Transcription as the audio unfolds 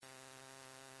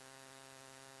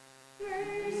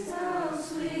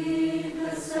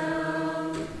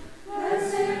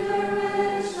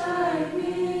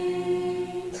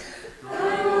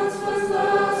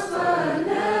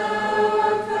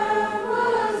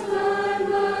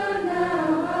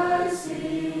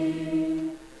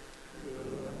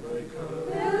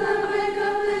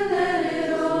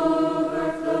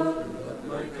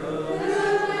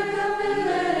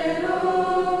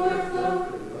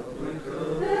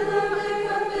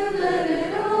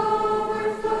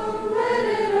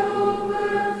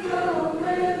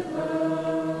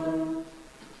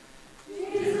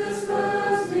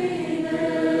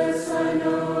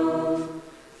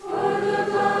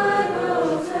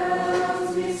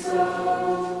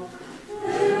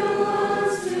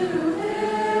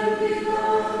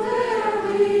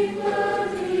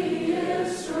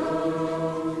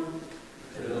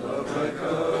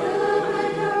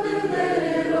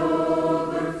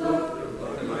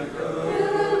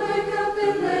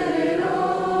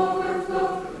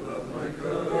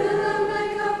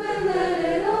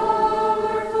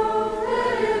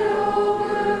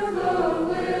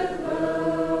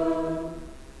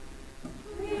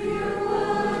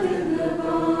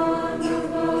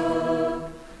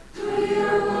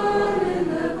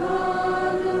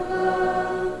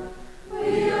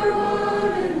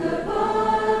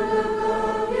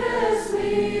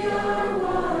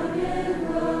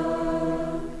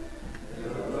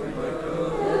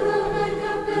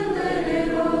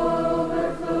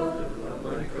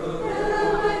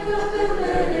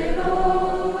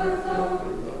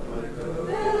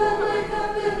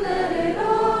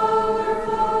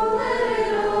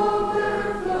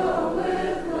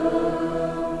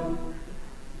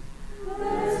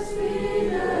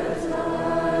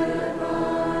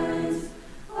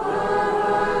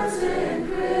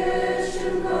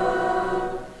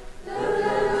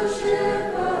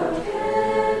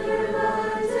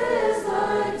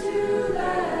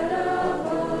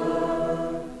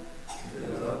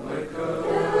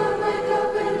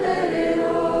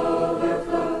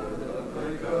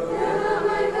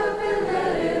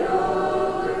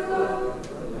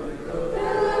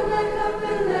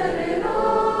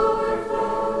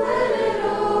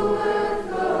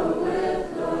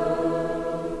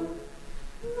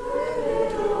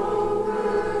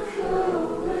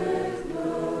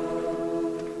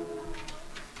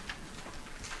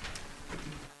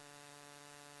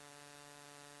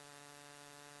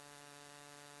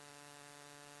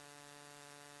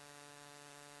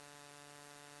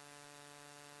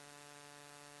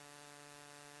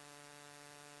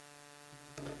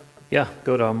Ja,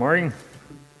 guten Morgen,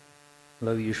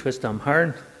 liebe Schwester am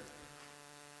Herrn.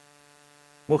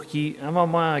 Mocht je immer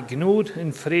mal Gnade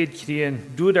und Frieden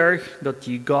kriegen, dadurch, dass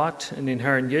je Gott in den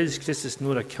Herrn Jesus Christus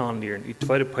nur kennenlernen. In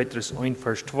 2. Petrus 1,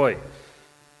 Vers 2.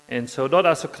 Und so,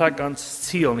 das ist auch ganz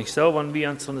Ziel, nicht so? Wenn wir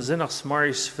uns so eine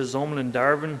Sonntagsmorgens versammeln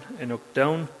dürfen, und auch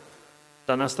tun,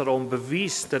 dann ist das auch ein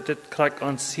Beweis, dass das gleich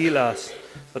ans Ziel ist,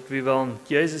 dass wir wollen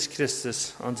Jesus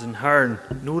Christus, unseren Herrn,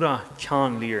 nur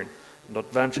kennenlernen. Und das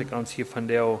wünsche ich uns hier von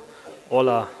der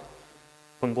alle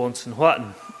von ganzen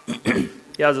Herzen.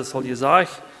 Ja, das soll ich sagen.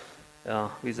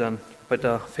 Ja, wir sind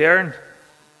Peter Fehr,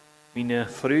 meine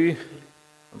Frau,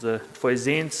 unsere 2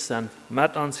 Sehens sind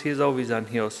mit uns hier so. Wir sind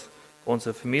hier aus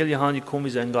unserer Familie angekommen.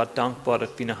 Wir sind Gott dankbar, dass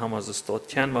wir noch einmal so dort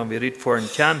kennen, wenn wir reden fahren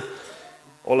können.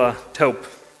 Alle taub.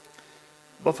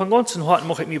 Aber von ganzem Herzen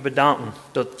möchte ich mich bedanken,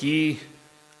 dass die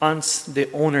uns die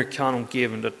Anerkennung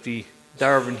geben, dass wir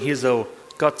dürfen hier so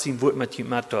Gott sein Wort mit ihm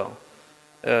mitteilen.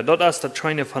 Das ist das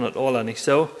Schöne von das alle, nicht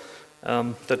so?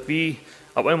 Dass wir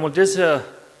auf einmal das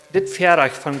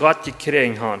Fertig von Gott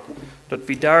gekriegt haben. Dass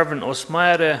wir dürfen aus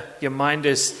mehreren Gemeinden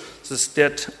das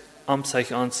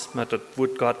sich uns mit dem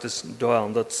Wort Gottes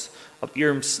teilen. Das auf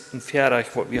ihrem Fertig,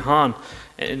 was wir haben.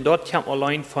 Und dort kommt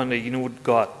allein von der Gnade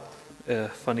Gott.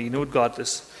 Von der Gnade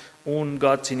Gottes. Ohne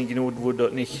Gott seine Gnade wurde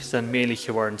dort nicht sein mählich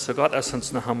geworden. So Gott ist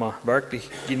uns noch einmal wirklich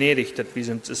gnädig, dass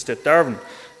wir uns das dürfen.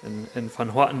 Und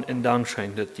von Horten in Dank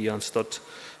scheint, dass die uns dort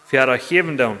fertig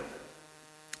geben dürfen.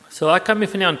 So, ich habe mich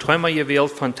von Ihnen dreimal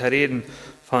gewählt, von zu reden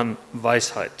von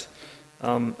Weisheit.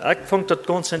 Ich fand das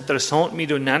ganz interessant, mich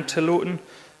da zu lassen,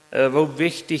 wo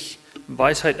wichtig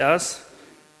Weisheit ist.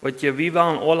 Weil wir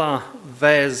wollen alle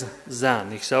weise sein,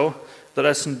 nicht so?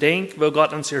 Das ist ein Ding, wo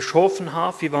Gott uns erschaffen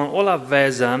hat. Wir wollen alle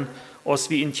weise sein, ob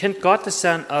wir ein Kind Gottes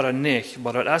sind oder nicht.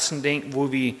 Aber das ist ein Ding,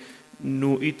 wo wir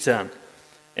nur nicht sind.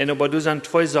 Und aber du sind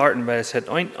 2 Sorten Weisheit.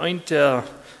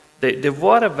 Die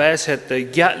wahre Weisheit, die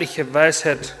göttliche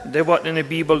Weisheit, die wird in der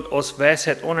Bibel als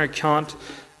Weisheit anerkannt.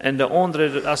 Und der andere,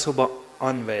 das ist aber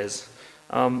Unweis.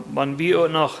 Wenn wir auch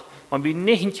noch wenn wir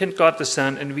nicht ein Kind Gottes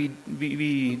sind und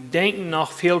wir denken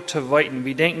noch viel zu weiten,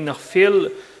 wir denken noch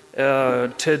viel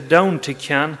zu tun zu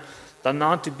können, dann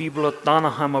nennt die Bibel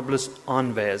danach einmal bloß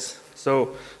Anweis.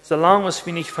 So, solange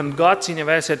wir nicht von Gott seine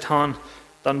Weisheit haben,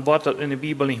 dann wird das in der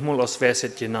Bibel nicht mal als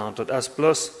Weisheit genannt, das ist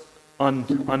bloß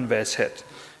Anweisheit.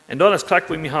 Und da ist klar,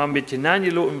 wir haben ein bisschen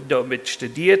nachgeschaut und da ein bisschen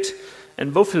studiert,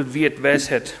 und wofür wird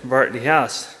Weisheit wirklich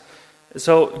ist.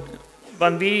 So,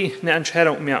 wenn wir eine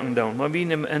Entscheidung merken, wenn wir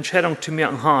eine Entscheidung zu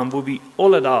merken haben, wo wir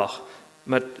alle Tag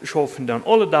mit schaffen,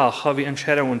 alle Tag haben wir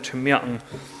Entscheidungen zu merken,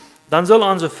 dann soll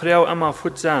unsere Frau immer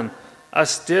gut sein,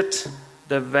 als das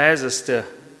der weiseste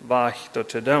Weg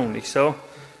dort zu tun, nicht so?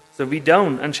 So wir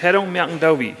tun, Entscheidungen merken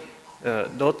da wir.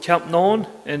 Dort kommt nun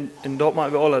und dort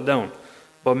machen wir alle tun.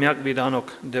 Aber merken wir dann auch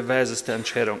die weiseste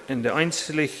Entscheidung. In der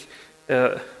einzig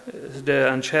der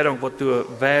Entscheidung, was du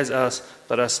weißt,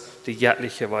 das ist die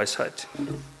göttliche Weisheit.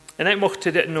 Und ich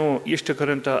möchte das noch 1.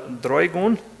 Korinther 3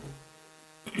 gehen.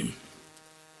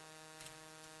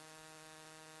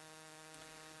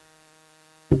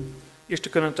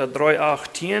 1. Korinther 3,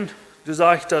 18. Du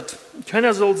sagst, dass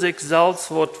keiner soll sich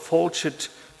selbst was Falsches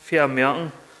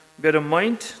vermerken. Wer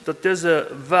meint, dass diese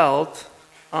Welt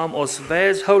aus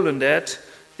Weis holen hat,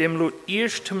 dem lot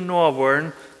erst zum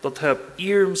Nachworden, dass er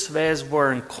ihres Weis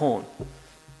werden kann.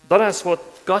 Das ist, was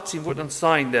Gott sich uns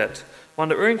sagen wird. Wenn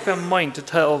irgendwer meint,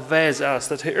 dass er auf Weis ist,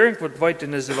 dass er irgendwas weit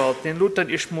in dieser Welt, dann lot er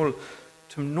erst mal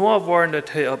zum Nachworden,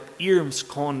 dass er auf ihres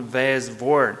kann Weis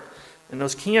werden. Und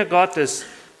als Kinder Gottes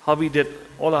habe ich das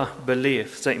alle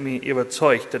belebt, seid mir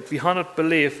überzeugt, dass wir haben das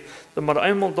belebt, dass wir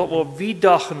einmal dort, wo wir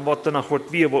dachten, was danach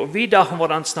wird wir dachten, was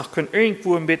uns noch können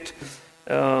irgendwo mit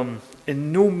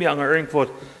in Nummerung irgendwo,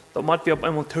 da machen wir auf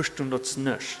einmal Tisch und das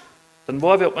nicht. Dann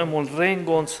wollen wir auf einmal rein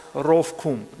ganz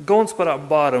raufkommen, ganz bei der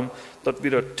Bottom, dass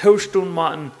wir da Tischstunden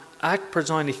machen. Ich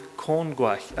persönlich kann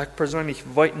gleich, ich persönlich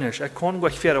weiß nicht, ich kann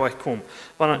gleich wieder kommen.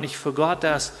 Wenn das nicht für Gott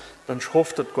ist, dann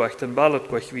schafft das gleich, dann war das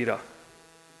gleich wieder.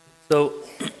 So,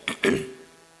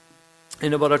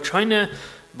 und aber das Scheine,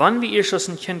 wenn wir erst als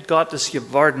ein Kind Gottes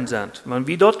geworden sind, wenn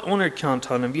wir dort anerkannt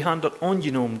haben, und wir haben dort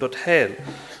angenommen, dort Heil,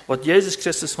 was Jesus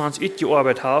Christus für uns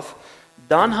gearbeitet hat,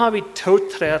 dann habe ich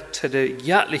Tautritt zu der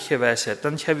göttlichen Weisheit,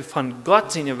 dann habe ich von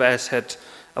Gott seine Weisheit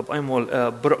auf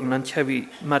einmal brücken, dann habe ich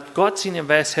mit Gott seine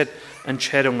Weisheit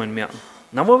Entscheidungen merken.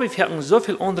 Dann wollen wir so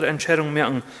viele andere Entscheidungen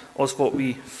merken, als was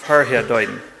wir vorher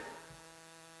deuten.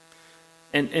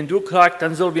 Und du sagst,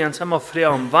 dann sollen wir uns immer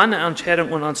fragen, wann eine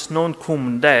Entscheidung an uns nun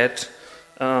kommen, das,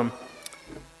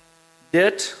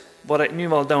 was ich nun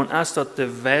mal tun, ist das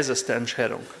die weiseste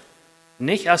Entscheidung.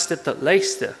 Nicht ist das das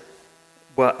leichteste,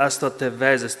 aber ist das die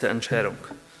weiseste Entscheidung.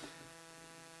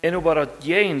 Und über das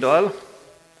Gegenteil,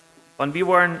 wenn wir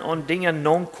an Dinge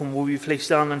nun kommen, wo wir vielleicht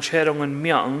sagen, Entscheidungen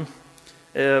merken,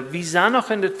 wir sind noch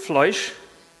in das Fleisch,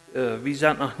 wir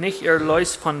sind noch nicht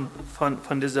erlöst von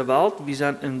dieser Welt. Wir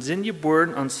sind in Sinn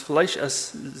geboren, ans Fleisch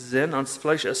ist Sinn, ans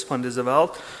Fleisch ist von dieser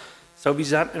Welt. So, wir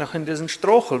sind noch in diesem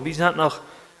Strachel. Wir sind noch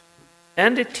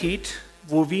in der Zeit,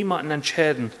 wo wir mal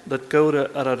entscheiden, das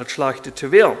Gute oder das Schlechte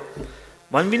zu wählen.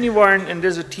 Wenn wir nicht wollen in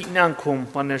dieser Zeit ankommen,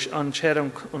 wenn eine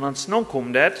Entscheidung an uns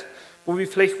ankommt, wo wir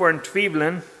vielleicht wollen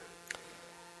zweifeln,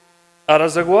 oder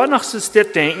sogar noch so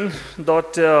denken, dass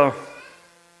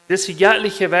diese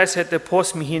göttliche Weisheit, der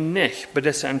passt mir hier nicht bei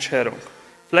dieser Entscheidung.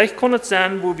 Vielleicht kann es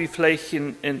sein, wo wir vielleicht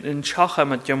in Schach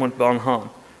mit jemandem haben.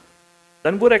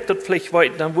 Dann würde ich das vielleicht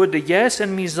weiter, dann würde Jesus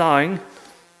in mir sagen,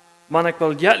 wenn ich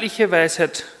will göttliche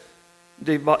Weisheit,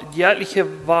 die göttliche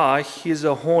Wahrheit hier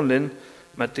so handeln,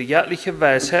 mit der göttlichen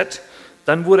Weisheit,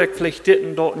 dann würde ich vielleicht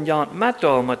dort ein Jahr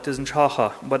mit diesen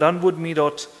Schach. Aber dann würde mir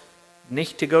dort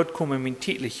nicht zu Gott kommen, mein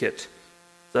Tätigkeit,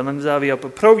 sondern sagen wir auf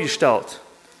eine Probe gestellt.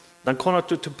 Dann kann es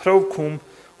zur Probe kommen,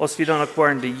 als wir dann auch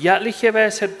die göttliche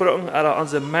Weisheit brauchen oder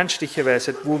unsere menschliche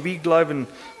Weisheit, wo wir glauben,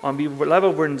 wenn wir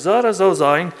lieber wollen so oder so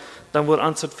sein, dann wird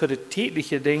uns für die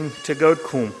täglichen Dinge zu Gott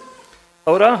kommen.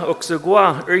 Oder auch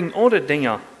sogar irgendeine andere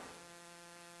Dinge.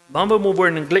 Wenn wir mal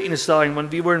ein Gleichnis sagen,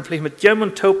 wenn wir wollen vielleicht mit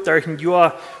jemandem taub durch ein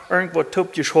Jahr irgendwo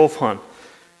taub geschaffen haben.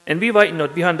 Und wir wissen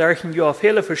dass wir haben durch ein Jahr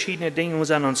viele verschiedene Dinge, die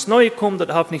sind uns neu gekommen, das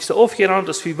hat nicht so aufgerannt,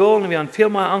 als wir wollen. Wir haben viel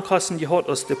mehr Ankosten gehabt,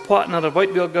 als der Partner der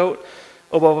weit will geht.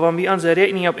 Aber wenn wir unsere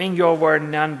Rechnung auf ein Jahr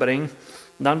anbringen,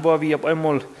 dann wollen wir auf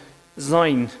einmal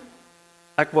sein,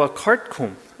 ich will kalt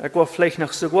kommen. Ich will vielleicht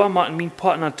noch sogar mal meinen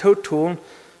Partner tot tun,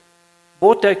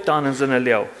 wo ich dann in seiner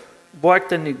Lehre? Wo ich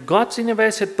dann nicht Gott seine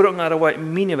Weisheit brauchen, oder wo ich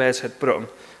meine Weisheit brauchen?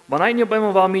 Wenn ich auf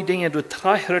einmal mir Dinge durch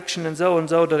drei rutschen und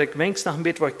so, dass ich wenigstens nach dem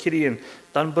Bett kriegen,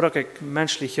 dann brauche ich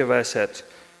menschliche Weisheit.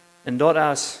 Und dort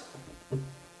ist,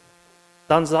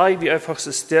 dann sage ich einfach, es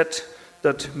ist das,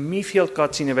 dass mir fehlt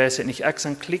Gott seine Weisheit nicht. Ich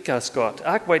bin ein Klick als Gott.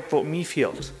 Ich weiß, was mir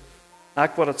fehlt.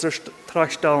 Ich war das so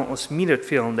terugstellen, als mir das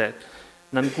fehlen dat.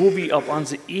 Und dann gehen wir auf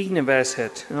unsere eigene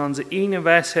Weisheit. Und unsere eigene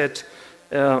Weisheit,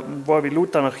 wo wir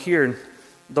Leute danach hören,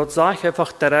 dort sage ich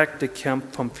einfach direkt, der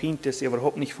Kampf vom Feind ist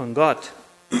überhaupt nicht von Gott.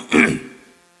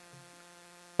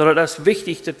 Sondern das ist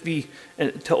wichtig, dass wir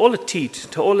zu aller Zeit,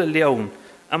 zu aller Leben,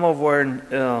 immer wollen,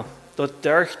 dort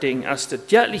durchdenken, als das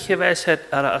göttliche Weisheit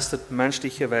oder als das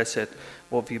menschliche Weisheit,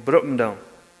 wo wir brücken da.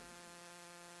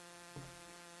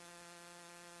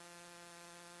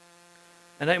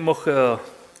 Und ich möchte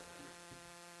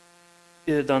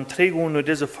dann trägen nur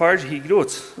diese Farbe hier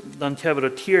groß. Dann kann ich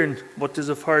notieren, was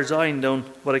diese Farbe sein, dann,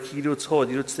 was ich hier groß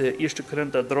habe. Das ist 1.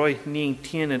 Korinther 3, 9,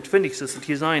 10 und 20, das ist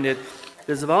hier sein. Das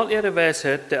ist wel ihre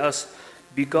Weisheit, der ist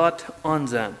wie Gott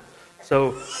ansehen.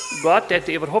 So, Gott, der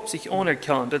überhaupt sich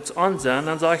anerkannt, das ansehen,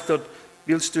 dann sagt er,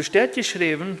 willst du steht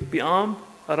geschrieben, bei ihm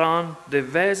ran,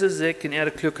 der Weise sich in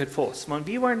ihre Klugheit fast. Man,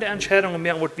 wir wollen die Entscheidungen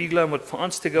mehr, was wir glauben, was für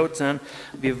uns zu gut sind.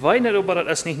 Wir wollen nicht, aber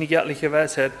das ist nicht eine göttliche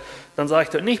Weisheit. Dann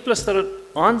sagt er, nicht bloß, dass das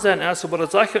ansehen ist, aber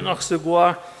das sagt er noch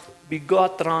sogar, wie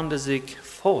Gott ran, der sich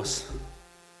fast.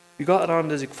 Wie Gott ran,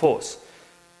 der sich fast.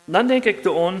 Dann denke ich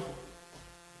da an,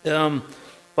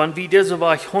 wenn wir diese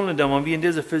Weich handeln, wenn wir in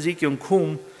diese Physik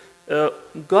kommen,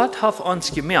 Gott hat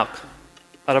uns gemerkt,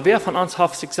 oder wer von uns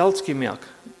hat sich selbst gemerkt?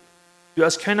 Du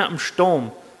hast keiner im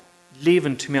Sturm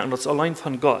leben zu merken, das ist allein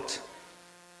von Gott.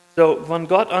 So, wenn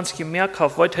Gott uns gemerkt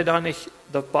hat, wollte er da nicht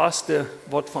das Beste,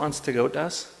 was für uns zu gut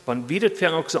ist? Wenn wir das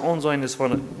auch so ansehen ist,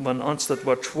 wenn uns das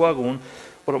Wort schwer gehen,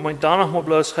 oder man danach mal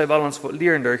bloß, hey, weil uns was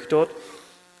lernen durch dort.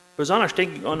 Besonders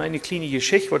denke ich an eine kleine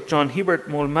Geschichte, was John Hebert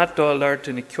mal mit da lernt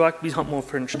in der Kirche. Wir haben mal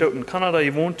für einen Stadt in Kanada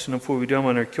gewohnt, und dann fuhren wir da mal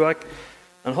in der Kirche.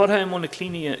 Dann hat er mal eine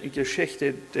kleine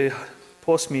Geschichte, die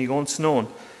passt mir ganz nah.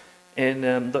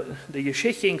 Und die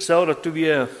Geschichte ging so, dass du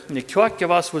in der Kirche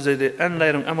warst, wo sie die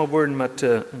Anleitung immer wurden mit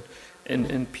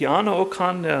ein Piano auch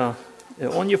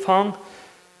angefangen.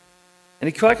 Und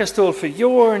die Kirche ist für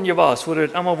Jahre und Jahre, wo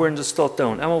das immer wurden sie dort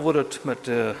tun. Immer wurde mit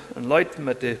Leuten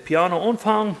mit dem Piano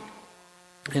anfangen.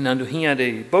 Und dann hingen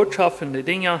die Botschaften und die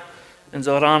Dinge und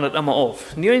so ran das immer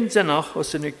auf. Nie in Sinne, als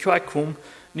sie in die Kirche kommen,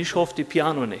 die schafft die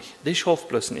Piano nicht. Die schafft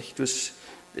bloß nicht.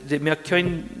 Die merkt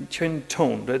keinen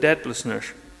Ton, das hat bloß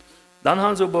nicht. Dann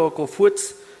haben sie aber auch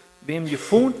kurz, wem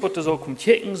gefunden, was das auch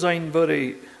kicken sein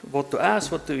würde, was du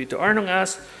hast, was du in der Ordnung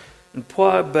hast. Ein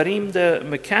paar berühmte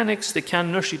Mechanics, die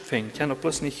können nicht finden, können auch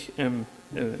bloß nicht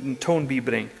einen Ton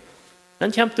beibringen.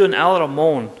 Dann kommt du ein älterer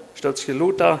Mann, statt sich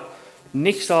Luther,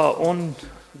 nicht so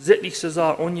unsittlich, so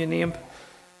unangenehm.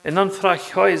 Und dann frage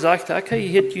ich heute, sagt er, okay,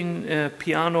 ich hätte ein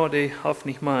Piano, der hat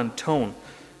nicht mal einen Ton.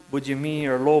 Würde ich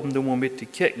mir erlauben, du mal mit zu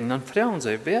kicken? Dann fragen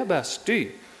sie, wer bist du?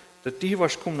 Dass die,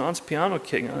 was kommen ans Piano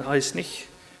kicken, heißt nicht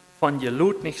von dir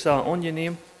Lut, nicht so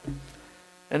angenehm.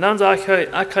 Und dann sage ich, hey,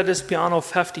 ich habe das Piano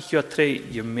 50 Jahre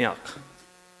gemerkt.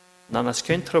 Und dann ist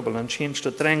kein Trouble, dann changed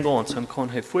das dran ganz, dann kann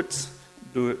er kurz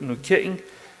nur kicken.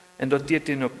 Und das geht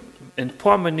in ein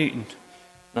paar Minuten,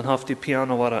 dann hat die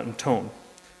Piano wieder einen Ton.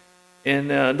 Und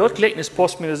dort Gleichnis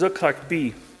passt mir so krass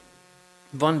bei.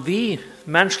 Wenn wir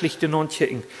menschlich den Hund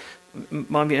kicken,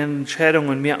 wenn wir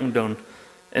Entscheidungen merken dann,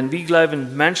 und wir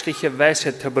glauben, menschliche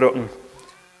Weisheit zu brauchen,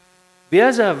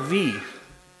 wer sagt wie,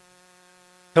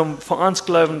 um von uns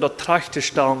glauben, dort Tracht zu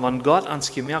stellen, wenn Gott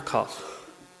uns gemerkt hat?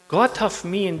 Gott hat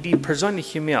mich in die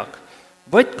persönlich gemerkt.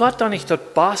 Wollt Gott da nicht das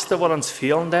Beste, was uns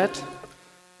fehlen wird?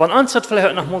 Wenn uns das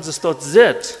vielleicht noch mal dort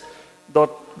sitzt,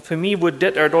 dort für mich wird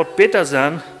das oder dort besser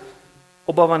sein,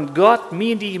 aber wenn Gott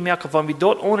mir die gemerkt hat, wenn wir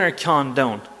dort anerkennen,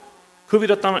 dann, können wir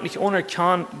das dann nicht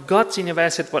anerkennen, Gott seine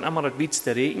Weisheit, was immer das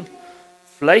Witzte reden?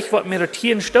 Vielleicht wird mir das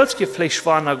hier ein Stolzgefleisch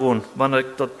schwanger gehen, wenn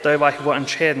das da war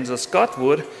entscheiden, dass Gott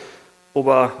wird.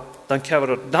 Aber dann können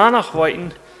wir danach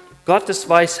weiten, Gottes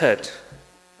Weisheit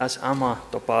ist immer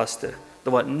das Beste.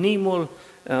 Da wird niemals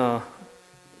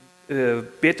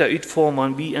besser uitvoeren,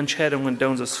 wenn wir Entscheidungen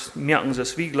tun, das merken,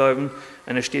 dass wir glauben,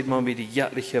 und dann steht man wie die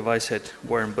göttliche Weisheit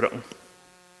wollen brücken.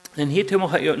 Und hier tun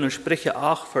wir in Sprüche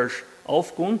 8, Vers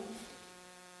aufgehen.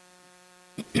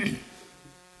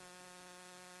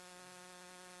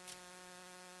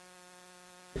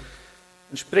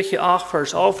 In Sprüche 8,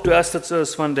 Vers auf, du hast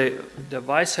das von der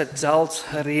Weisheit selbst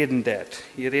reden.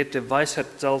 Hier redet die Weisheit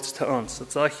selbst zu uns.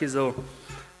 Das sage ich hier so,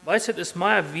 Weisheit ist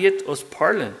mehr wert als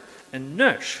Perlen. Und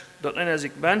nichts, dass einer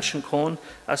sich wünschen kann,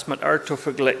 als mit ihr zu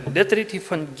vergleichen. Das redet hier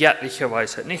von göttlicher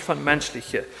Weisheit, nicht von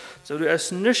menschlicher. So, du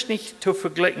hast nicht zu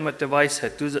vergleichen mit der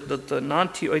Weisheit. Das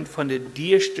nannt hier ein von den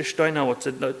diersten Steinen, was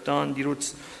sie dann die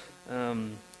Roots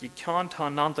gekannt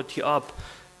haben, nannt das hier ab.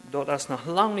 Dort ist noch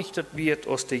lange nicht das Wert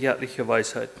aus der göttlichen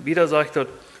Weisheit. Wieder sagt dort,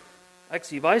 ich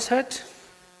die Weisheit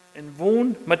und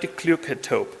wohn mit der Klugheit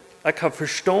taub. ich habe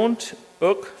Verstand,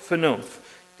 auch Vernunft.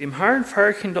 Dem Herrn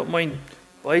verchen, dass mein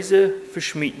Weise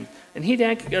verschmieden. Und hier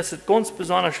denke ich, ist es ganz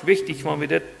besonders wichtig, wenn wir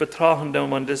das betrachten,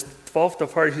 wenn das 12.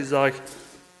 Vers sagt,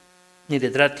 nee, der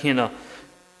 13.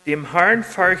 Dem Herrn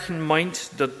verchen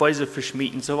meint, das Weise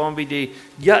verschmieden. So, wenn wir die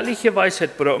göttliche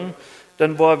Weisheit brauchen,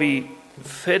 dann wollen wir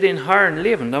für den Herrn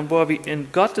leben, dann wollen wir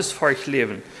in Gottes Furcht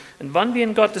leben. Und wenn wir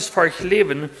in Gottes Furcht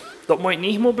leben, das meint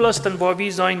nicht nur bloß, dann wollen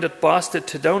wir sein, das Beste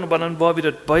zu tun, aber dann wollen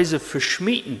wir das Weise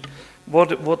verschmieden. Was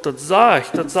das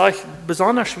sagt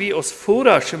besonders wie aus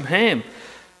Vorrasch im Heim.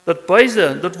 Das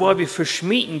Weise, das wollen wir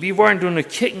verschmieden. Wir wollen nur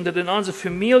kicken, dass in unsere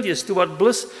Familie ist, du wirst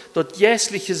bloß das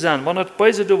Jässliche sein. Wenn das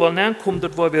Weise du will nankommt,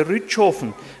 das wollen wir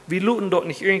rütschaffen. Wir luten dort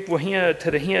nicht irgendwo her,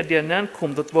 der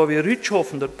nankommt, das wollen wir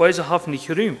rütschaffen. Das Weise haben nicht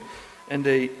Rühm in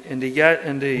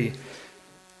die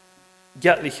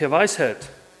göttliche Weisheit.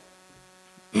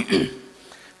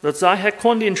 Dat zei hij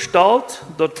kon die stalt,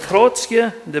 dat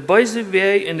trotsje, de beise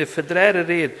wei en de verdreide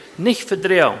reed, nicht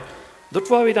verdrehen. Dat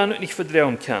waar we dan ook niet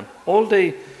verdrehen können. All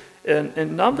die,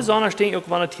 en dan besonders denk ik ook,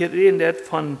 wanneer het hier reden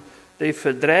van de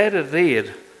verdreide reed.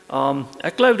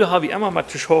 Ik glaube, da habe ich immer mal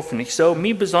zu schaffen. Ich so,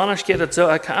 mir besonders geht das so,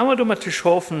 ich kann immer mal zu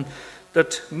schaffen,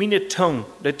 dat meine Tongue,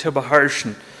 das zu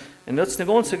beherrschen. Und das ist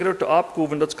eine ganz große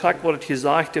Aufgabe, und das ist was es hier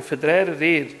sagt, der verdreide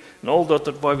reed, und all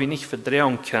das, was wir nicht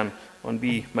verdrehen können. Und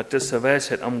wie mit dieser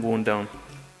Weisheit umgehen dann.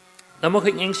 Dann mache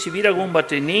ich irgendwie wieder bei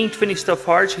den 29.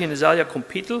 Vers hier in Jesaja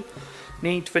Kapitel,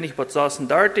 29 bis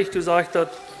 36, du sagst dort,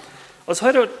 als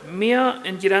heute mehr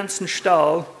in die ganzen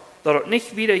Stall, da er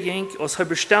nicht wieder ging, als er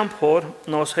bestimmt hat,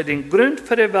 und als er den Grund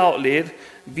für die Welt lehrt,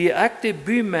 wie ich der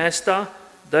Bühmeister,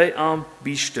 der am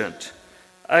Bestand.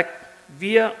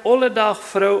 Wir alle Tag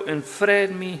froh und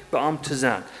Frieden mit Beamte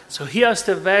sein. So hier ist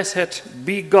die Weisheit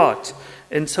bei Gott.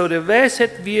 Und so die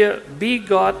Weisheit wir bei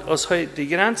Gott, als heute die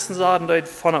Grenzen sagen,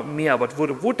 von mir, was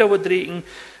wurde Wutterwudrigen,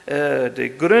 der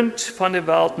Grund von der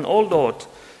Welt und all dort.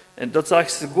 Und das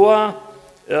sagt sogar,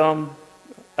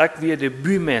 ich wir der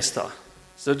Bühmeister.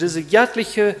 So diese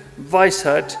göttliche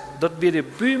Weisheit, dass wir der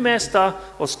Bühmeister,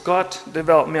 was Gott der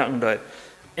Welt merken soll.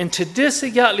 Und zu dieser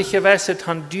göttlichen Weisheit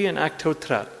haben die ein Akt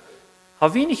getragen.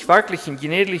 Haben wir nicht wirklich ein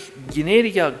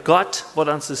gnädiger Gott, was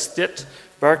uns ist,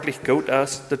 wirklich gut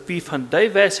ist, dass wir von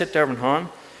der Weisheit haben,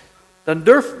 dann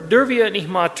dürfen wir nicht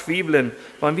mal zweifeln,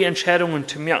 wenn wir Entscheidungen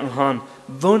zu merken haben,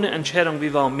 wo eine Entscheidung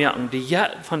wir wollen merken,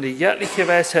 von der göttlichen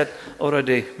Weisheit oder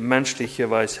der menschlichen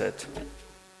Weisheit.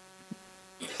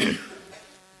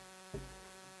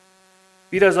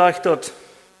 Wieder sagt dort,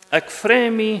 ich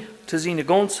freue mich zu seiner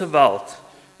ganzen Welt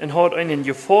und hat einen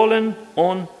Gefallen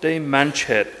an der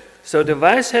Menschheit. So die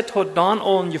Weisheit hat dann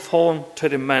auch einen Gefallen zu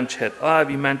der Menschheit,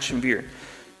 wie Menschen wir.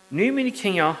 Nu, meine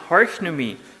Kinder, horcht nu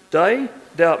mich. Der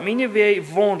op meine Wege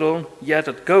wandelen, jet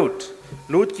het goed.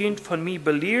 Laat je von mir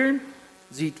belehren,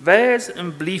 sieht weis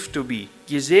und blieft dabei.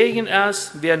 Gesegen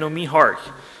ist, wer nu mich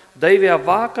horcht. Die wer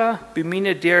wacker, bei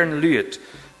meine deren lüht.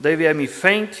 Die wer mich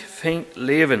fängt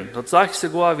leben. Das sagt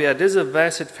sogar, wer diese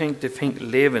Weisheit fängt, der fängt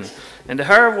leben. Und der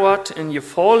Herr wird in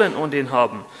Gefallen an den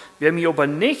haben. Wer mich aber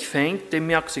nicht fängt, der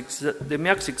merkt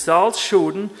sich selbst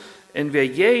schulden. Und wer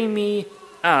gegen mich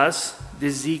ist,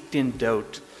 der siegt den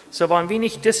Tod. So, wenn wir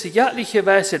nicht diese göttliche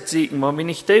Weisheit siegen, wenn wir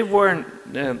nicht die wollen,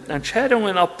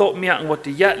 Entscheidungen ab dort merken, was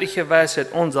die göttliche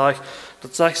Weisheit ansagt,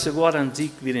 das sagt sogar, dann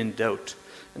siegt wir den Tod.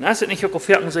 Und das ist nicht auch auf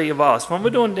Fernsehen was. Wenn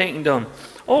wir dann denken, dann,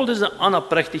 all diese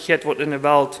Unabgerechtigkeit, was in der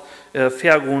Welt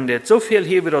vergehen wird, so viel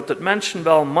hier wird, dass Menschen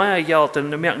wollen mehr Geld, und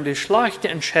dann merken die schlechte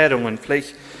Entscheidungen,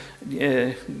 vielleicht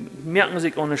merken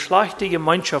sich auch eine schlechte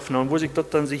Gemeinschaft an, wo sich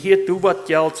dort dann hier, du was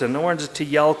Geld sind, dann wollen sie zu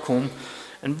Geld kommen.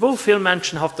 Und wie viele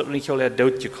Menschen haben das nicht alle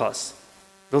Tod gekostet?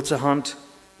 Welche Hand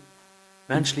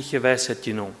menschliche Weisheit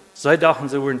genommen. Sie dachten,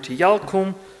 sie würden zu Geld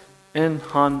kommen und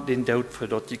haben den Tod für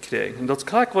dort gekriegt. Und das ist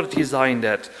klar, was hier sein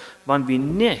wird. Wenn wir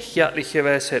nicht göttliche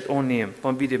Weisheit annehmen,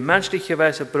 wenn wir die menschliche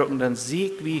Weisheit brauchen, dann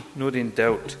siegt wir nur den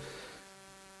Tod.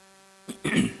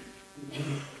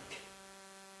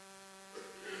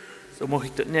 So mache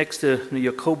ich das nächste in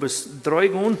Jakobus 3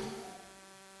 gehen.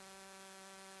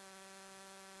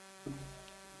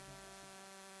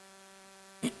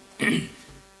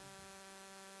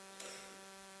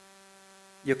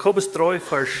 Jakobus 3,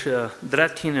 Vers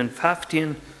 13 und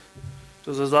 15,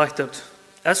 so sagt er,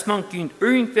 es man gibt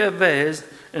irgendwer weise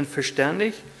und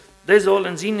verständig, der soll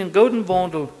in seinen guten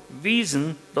Wandel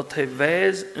wiesen, dass er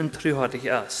weise und treuherzig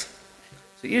ist.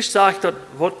 So erst sagt er,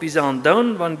 was wir sollen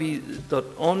tun, wenn wir das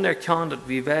anerkennen, dass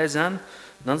wir weise sind.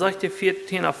 Dann sagt der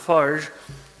 14. Vers,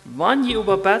 wenn ihr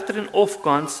über besseren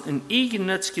Aufgangs in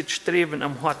eigennütziges Streben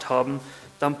am Hort haben,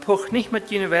 dann poch nicht mit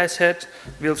jener Weisheit,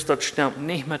 willst das stimmt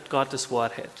nicht mit Gottes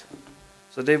Wahrheit.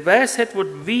 So die Weisheit, was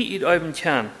wir in eurem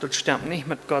kennen, das stimmt nicht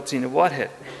mit Gott seine Wahrheit.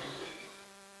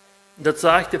 Das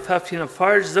sagt der 15.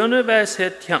 Vers, so eine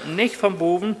Weisheit kommt nicht vom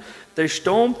Boden, der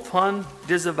stammt von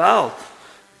dieser Welt.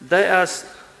 Der ist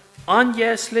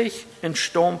anjährlich und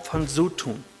stammt von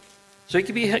Zutun. So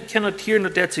ich kann notieren,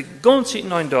 dass das ganz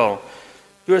hinein da.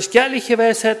 Du hast göttliche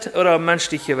Weisheit oder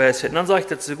menschliche Weisheit. Und dann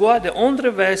sagt er sogar, die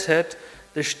andere Weisheit,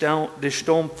 die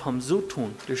stammt vom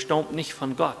Zutun, die stammt nicht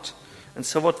von Gott. Und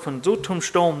so was von Zutun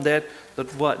stammt, das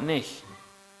wird nicht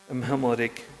im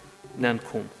Himmelreich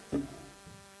kommen.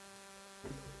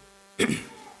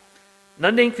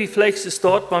 Dann denke ich, vielleicht ist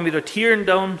dort, wenn wir das hören,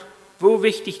 dann, wo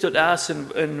wichtig das ist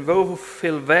und wo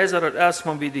viel Weise das ist,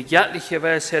 wenn wir die göttliche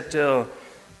Weisheit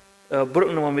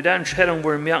brücken, wenn wir da Entscheidungen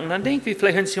wollen merken, dann denke ich,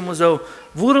 vielleicht sind wir so,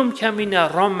 warum können wir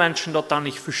in Menschen das dann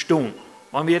nicht verstehen?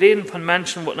 Wenn wir reden von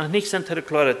Menschen, die noch nicht sind in der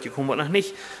Klarheit gekommen, die noch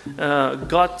nicht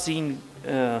Gott seine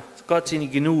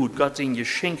Genut, Gott sein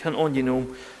Geschenk haben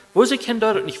angenommen, wo sie können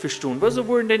das nicht verstehen, wo sie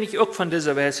wollen denn nicht auch von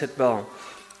dieser Weisheit bauen.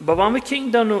 Aber wenn wir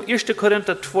gucken dann nur 1.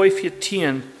 Korinther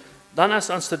 2,14, dann ist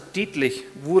uns das deutlich,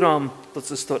 woran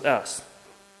das dort ist.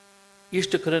 1.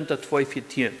 Korinther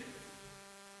 2,14.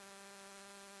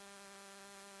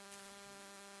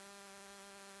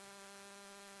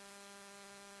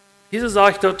 Jesus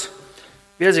sagt dort,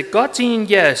 wer sich Gott seinen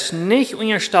Geist nicht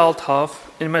unterstellt hat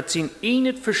und mit seinem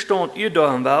eigenen Verstand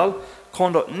urteilen will,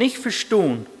 kann dort nicht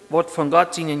verstehen, was von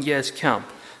Gott seinen Geist kommt.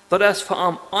 Das ist vor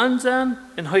allem Ansehen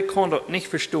und er kann das nicht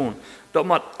verstehen. Das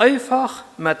muss einfach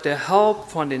mit der Hilfe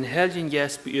von den Heiligen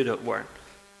Geist beurteilt werden.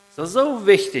 Es ist so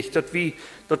wichtig, dass wir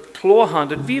das klar haben,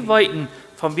 dass wir wissen,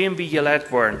 von wem wir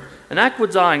geleitet werden. Und ich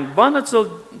würde sagen, wenn es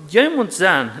so jemand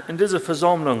sein in dieser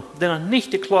Versammlung, der noch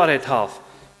nicht die Klarheit hat,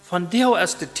 von der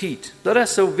ist die Zeit.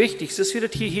 Das ist so wichtig, dass wir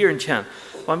das hier hören können.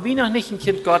 Wenn wir noch nicht ein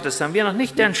Kind Gottes sind, wir noch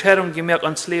nicht die Entscheidung gemerkt,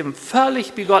 uns Leben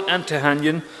völlig bei Gott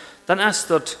anzuhängen, dann ist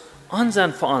das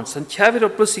Ansehen für uns. Dann können wir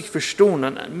das bloß nicht verstehen,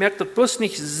 dann merkt das bloß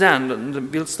nicht sein,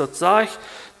 dann willst du das sagen,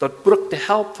 das braucht die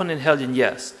Hilfe von den Heiligen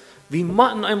Geist. Wir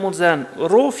müssen einmal sein,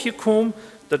 raufgekommen,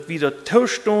 dass wir das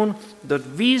tauschen, dass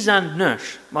wir sind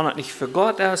nicht. Wenn das nicht für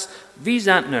Gott ist, wir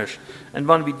sind nicht. Und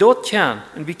wenn wir dort können,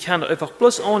 und wir können einfach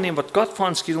bloß annehmen, was Gott für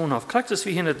uns getan hat, kriegt es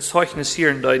wie hier in das Zeugnis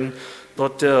hier in Deuten,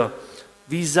 dass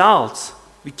wie Salz,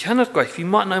 wir können das gleich, wir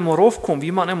müssen einmal raufkommen,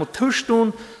 wir müssen einmal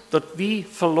tauschen, dass wir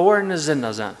verlorene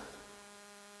Sünder sind.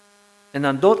 Und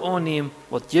dann dort annehmen,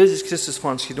 was Jesus Christus für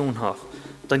uns getan hat.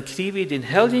 Dann kriegen wir den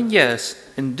Heiligen Geist,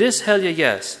 und das Heilige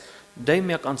Geist, der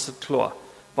merkt uns das klar.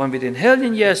 Wenn wir den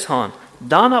Heiligen Geist haben,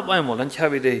 dann auf einmal, dann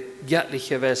können wir die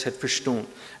göttliche Weisheit verstehen.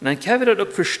 Und dann können wir das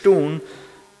auch verstehen,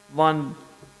 wenn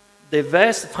die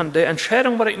Weisheit, von der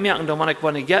Entscheidung, was ich merke, wenn ich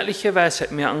eine göttliche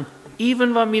Weisheit merke,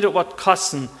 even wenn mir das was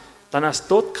kosten, dann ist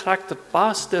dort kriegt das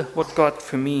Beste, was Gott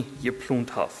für mich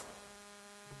geplant hat.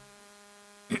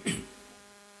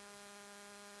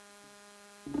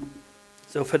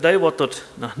 So, für die, die das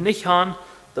noch nicht haben,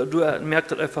 du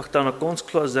merkst das einfach dann noch ganz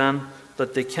klar sein,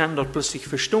 dass die können das plötzlich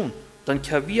verstehen. Dann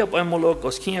können wir auf einmal auch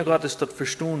als Kinder Gottes das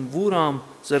verstehen, woran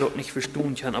sie das nicht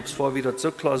verstehen können, ob es vorher wieder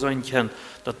so klar sein kann,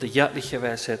 dass die göttliche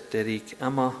Weisheit der Reich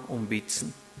immer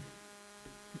umbieten.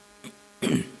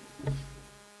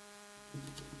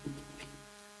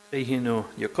 Hier noch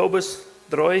Jakobus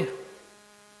 3.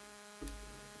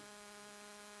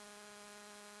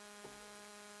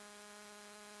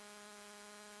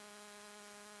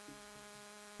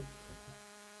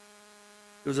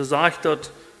 Also sagt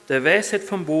dort, der Weisheit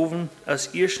vom Boven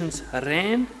ist erstens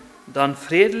rein, dann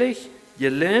friedlich,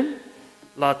 geliehen,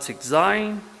 lässt sich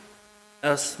sein,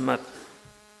 ist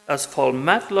voll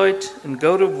Mitleid und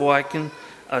gute Werken,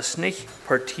 ist nicht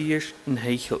partisch und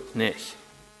hechelt nicht.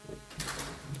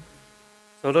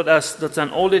 So, das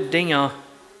sind alle Dinge,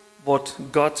 was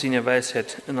Gott seine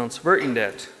Weisheit in uns wirken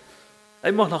lässt.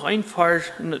 Ich möchte noch ein paar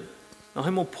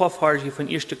Verse von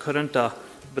 1. Korinther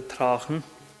betrachten.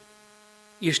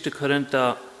 1.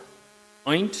 Korinther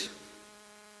 1.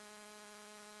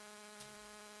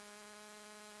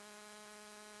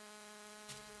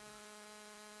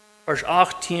 Vers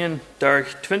 18 durch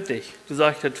 20. Du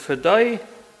sagst, für die,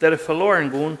 die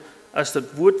verloren gehen, ist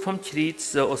das Wort vom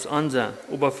Kreuz so aus ansehen.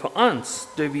 Aber für uns,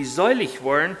 die wir seilig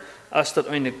waren, ist das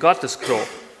eine Gotteskraft.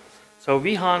 So,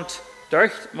 wir haben,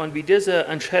 wenn wir diese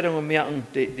Entscheidungen merken,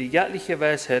 die göttliche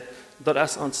Weisheit,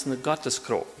 das ist uns eine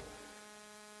Gotteskraft.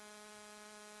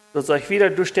 Das sage ich wieder,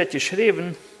 du steht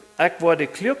geschrieben, ich war die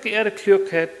Klüge ihre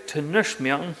Klugheit zu nichts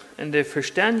merken, und der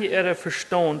Verstand ihre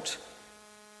Verstand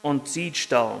und Sieg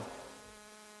stellen.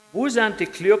 Wo sind die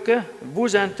Klüge, wo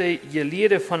sind die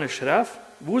Gelehrten von der Schrift,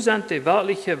 wo sind die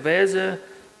wirkliche Weise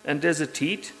in dieser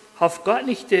Zeit? Hat Gott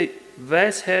nicht die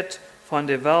Weisheit von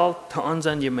der Welt zu uns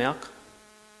gemerkt.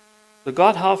 So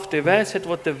Gott hat die Weisheit,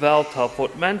 was die Welt hat, was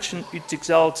Menschen aus sich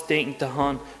selbst denken zu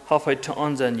haben, hat er zu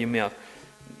uns gemerkt.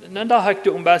 Und da hat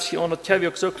er ein bisschen, und das kann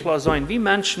auch so klar sein, wie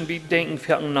Menschen, wie denken,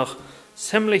 werden nach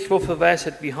ziemlich viel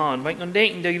Weisheit wir haben. Wenn man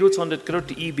denken, der geht an das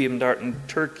große Erdbeben dort in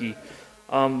Türkei,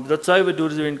 das sei wir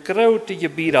durch ein großes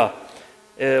Gebiet,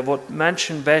 was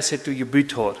Menschen Weisheit durch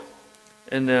Gebiet hat.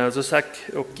 Und so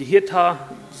sagt auch gehört habe,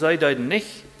 sei das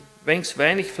nicht,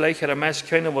 wenig, vielleicht hat er meist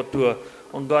keiner, was du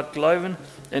an Gott glauben.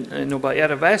 Und bei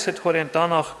ihrer Weisheit hat er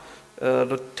danach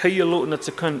das Teil dass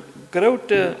sie können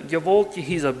große,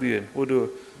 gewaltige Häuser bauen, wo du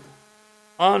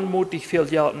anmutig viel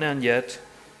Geld nehmen kannst.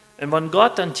 Und wenn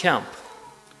Gott dann kommt,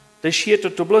 das schiert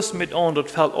du bloß mit an,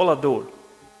 das fällt alle durch.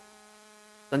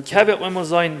 Dann kann es immer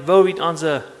sein, wo wir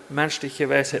unsere menschliche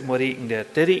Weisheit mal reden. Der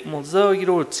regt mal so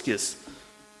groß ist,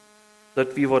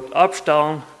 dass wir was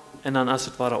abstellen und dann ist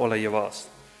es wieder alle gewesen.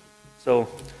 So,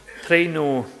 3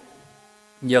 noch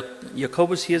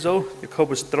Jakobus hier so,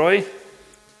 Jakobus 3.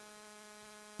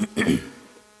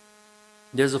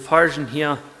 Diese Versen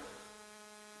hier,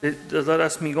 das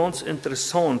ist mir ganz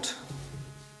interessant,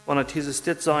 wenn es dieses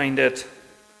das sagen, dass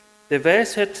der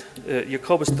Weisheit,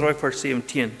 Jakobus 3, Vers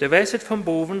 17, der Weisheit von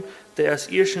boven, der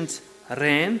ist erstens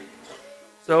rein.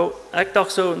 So, ich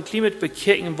dachte so ein klein bisschen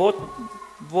bekeken,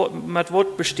 mit was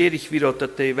bestätigt wieder,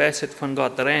 dass die Weisheit von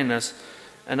Gott rein ist.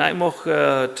 Und ich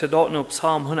möchte zu dort auf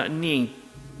Psalm 119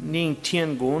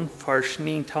 gehen, Vers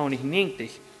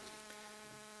 99.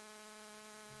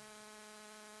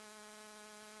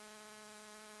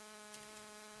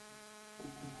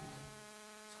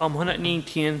 Psalm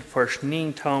 119, Vers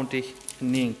 99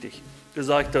 und 90.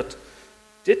 Gesagt hat,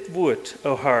 dit Wort,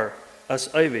 o Herr,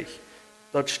 ist ewig,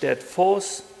 das steht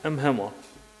fest im Himmel.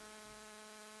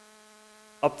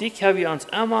 Ab die können wir uns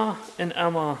immer und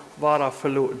immer weiter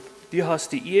verloren. Die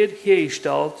hast die Erde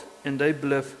hergestellt und die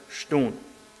bleibt stehen.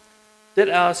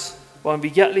 Das ist, wenn wir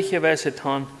göttliche Weisheit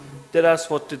haben, das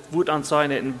ist, was das Wort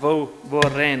anzeichnet und wo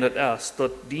rein das ist.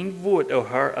 Das dein Wort, o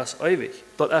Herr, ist ewig.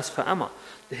 Das ist für immer.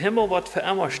 Der Himmel wird für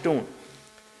immer stehen.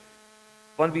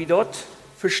 Wenn wir dort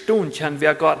verstehen können,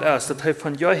 wer Gott ist, das heißt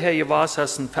von jeher gewesen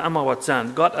ist und für immer was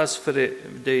sein. Gott ist für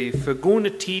die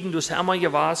vergangenen Tiden, das immer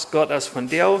gewesen. Gott ist von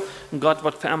der und Gott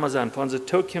wird für immer sein. Für unsere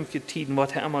zukünftigen Tiden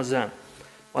wird er immer sein.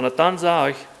 Wenn er dann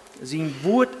sagt, sein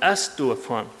Wort ist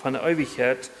davon, von der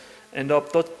Ewigkeit, und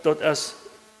das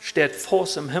steht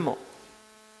fest im Himmel.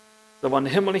 So, wenn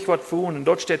der Himmel nicht wird verwohnen, und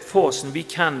dort steht fest, und wir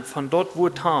können von dort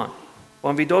Wort haben,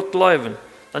 wenn wir dort bleiben,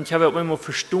 dann können wir auch immer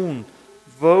verstehen,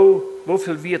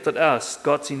 wofür wird das ist,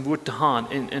 Gott sein Wort zu haben,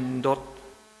 und dort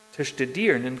zu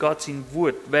studieren, und Gott sein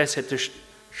Wort, Weisheit zu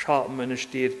schaffen, wenn es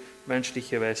steht,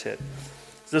 menschliche Weisheit.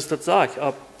 Das ist das sagt,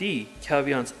 ab die können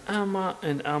wir uns immer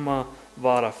und immer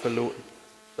weiter verloren.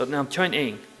 Das nimmt kein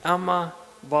Eng. Immer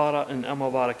weiter und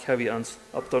immer weiter können wir uns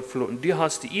ab dort verloren. Du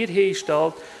hast die Erde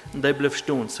hergestellt und die bleibt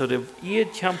stehen. So die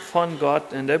Erde kommt von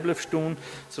Gott und die bleibt stehen.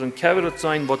 So dann können wir das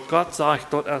sein, was Gott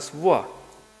sagt, das ist wahr.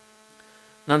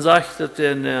 Und dann sagt das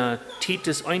in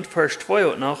Titus 1, Vers 2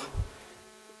 auch noch,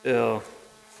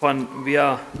 von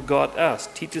wer Gott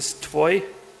ist. Titus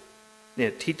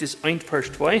 1,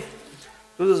 Vers 2.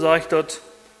 So sagt das,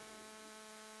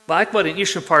 weil ich mal den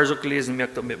ersten Vers so gelesen,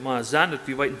 merkt damit mal sein, dass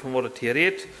wir weiten von was hier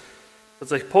redet. Das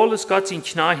sagt Paulus, Gott sein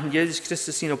Knecht, Jesus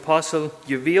Christus sein Apostel,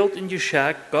 gewählt und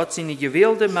geschickt, Gott seine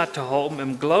Gewählte mit zu haben,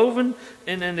 im Glauben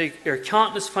und in der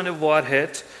Erkenntnis von der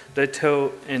Wahrheit,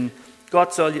 dazu in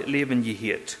Gott soll ihr Leben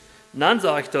gehört. Und dann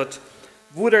sagt das,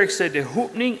 wodurch sie die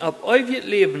Hoffnung auf euer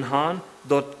Leben haben,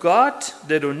 dort Gott,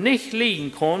 der du nicht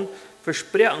liegen kann,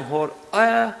 versprochen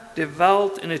hat, die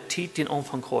Welt in der Zeit den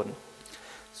Anfang haben.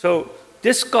 So,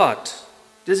 das Gott,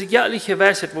 diese göttliche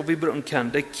Weisheit, wo wir brauchen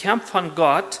können, der kommt von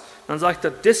Gott, dann sagt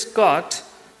er, das Gott,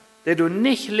 der du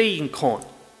nicht liegen kannst.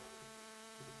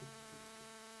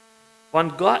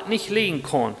 Wenn Gott nicht liegen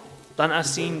kann, dann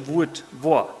ist sein Wort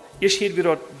wahr. Hier steht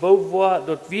wieder, wo wahr,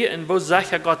 dort wir, und wo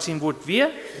sagt er Gott sein Wort wir,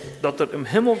 dort im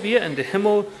Himmel wir, in der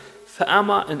Himmel für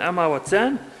immer und immer was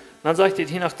sein. Dann sagt er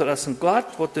hier noch, das ist ein Gott,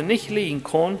 wo du nicht liegen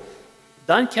kann.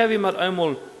 Dann können wir mit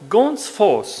einmal ganz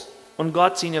fest und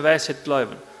Gott seine Weisheit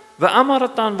glauben. Wenn immer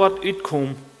das dann was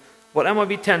utkommt, was immer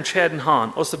wir zu entscheiden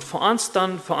haben, ob es für uns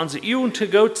dann, für unsere Ehe zu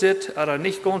gut ist oder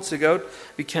nicht ganz so gut,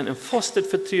 wir können im festen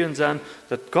Vertrauen sein,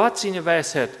 dass Gott seine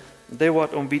Weisheit, der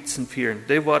wird umbitzen führen,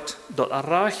 der wird das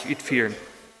Reich utführen.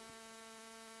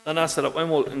 Dann ist es auf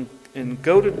einmal ein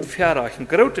goldenes Pferdreich, ein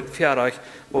großes Pferdreich,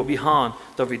 wo wir haben,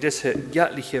 dass wir diese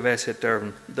göttliche Weisheit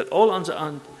dürfen. Dass all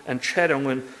unsere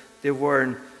Entscheidungen, die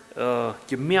werden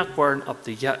gemerkt werden auf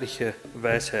die göttliche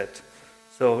Weisheit.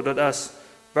 So, das ist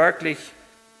wirklich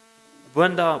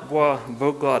wunderbar,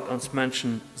 wo Gott uns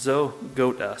Menschen so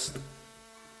gut ist.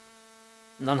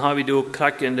 Und dann habe ich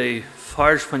gekriegt in der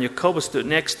Vers von Jakobus, das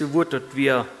nächste Wort, dass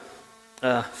wir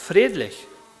friedlich,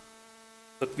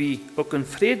 dass wir auch in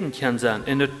Frieden können sein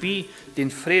und dass wir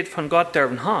den Frieden von Gott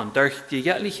dürfen haben. Durch die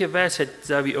göttliche Weisheit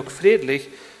sind wir auch friedlich.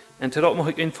 Und darauf mag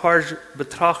ich einen Vers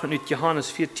betrachten aus Johannes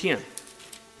 14.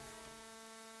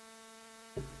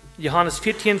 Johannes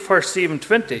 14, Vers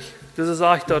 27. Das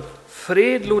sagt dort,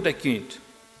 Fried lot ich könnt.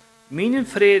 Meinen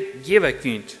Fried gebe ich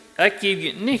könnt. Ich gebe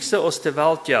ihn nicht so aus der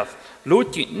Welt auf.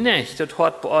 Lot ihr nicht, das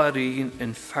hat beeurigen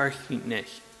und fürchtet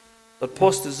nicht. Das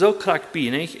passt so krank bei,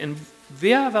 nicht? Und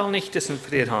wer will nicht diesen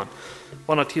Fried haben?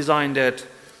 Wenn es hier sein, dass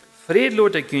Fried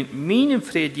lot ich könnt, meinen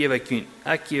Fried gebe ich könnt.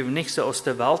 Ich gebe nicht so aus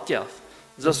der Welt auf.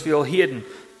 Zoals we al heden,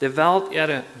 de Welt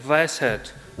ihre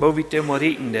Weisheit, wo wir dem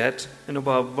reden dat, und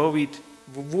aber wo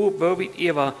wir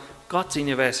über Gott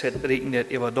seine Weisheit reden dat,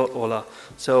 über dort alle.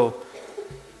 So,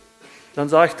 dann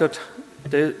sage ich dort,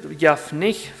 der gibt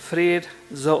nicht Fried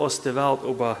so aus der Welt,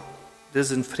 aber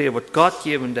diesen Fried, was Gott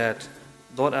geben dat,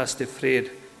 dort ist der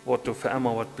Fried, was du für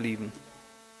immer wird bleiben.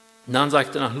 Und dann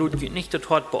sagt er nach Ludwig nicht, das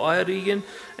hat beeurigen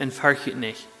und fürchtet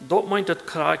nicht. Dort meint das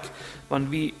Krieg,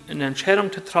 wenn wir eine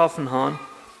Entscheidung zu treffen haben,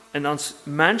 und uns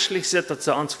menschlich sieht, dass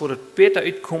sie uns besser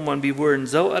uitkommen, wenn wir wollen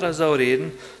so oder so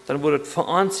reden, dann wird es für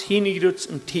uns hingedrückt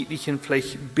und täglichen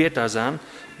vielleicht besser sein.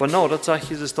 Aber no, das sage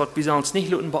ich, ist dort, wir sollen uns nicht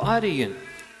lassen beeurigen.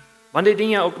 Wenn die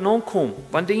Dinge auch noch kommen,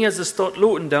 wenn Dinge sich dort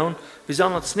lassen tun, wir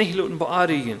sollen uns nicht lassen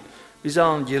beeurigen. Wir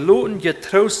sollen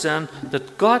getrost sein, dass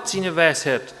Gott seine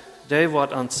Weisheit, der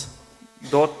wird uns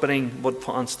dort bringen, was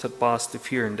für uns das Beste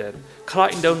führen wird.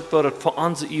 Kriegen dann wird es für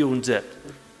unsere Ehren sein.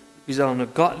 Wir sollen eine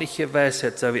göttliche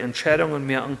Weisheit, so wir Entscheidungen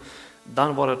machen,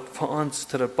 dann wird es für uns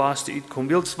zu das Beste kommen.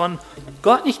 Wenn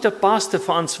Gott nicht das Beste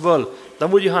für uns will,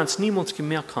 dann will uns niemals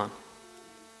gemerkt haben.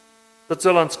 Das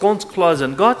soll uns ganz klar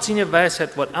sein. Gott seine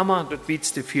Weisheit wird immer das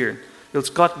Beste führen.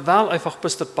 Gott will einfach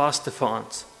bis das Beste für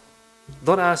uns.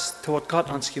 Das ist, was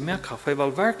Gott uns gemerkt hat. Er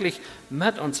will wirklich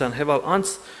mit uns sein. Er will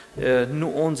uns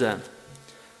nur uns sein.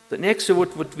 Das nächste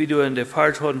Wort, was wir in der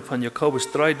Vers hatten von Jakobus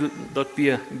 3, dass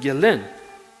wir gelernt.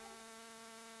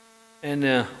 Und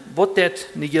was das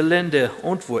eine gelernte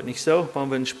Antwort, nicht so? Wenn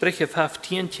wir in Sprüche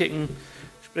 15 checken,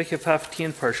 Sprüche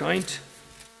 15, Vers 1.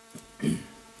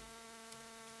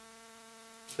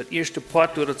 Das erste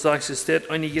Part, wo das sagt, ist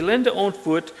das, eine gelernte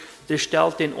Antwort, die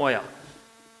stellt den Euer.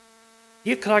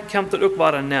 Hier kommt das auch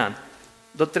weiter näher.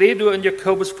 Das redet in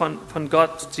Jakobus von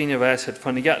Gott, seine Weisheit,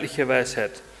 von der göttlichen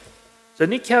Weisheit. So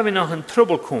nicht können wir noch in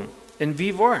Trouble kommen. Und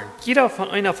wir wollen.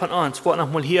 Einer von uns wird noch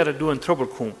mal hier in Trouble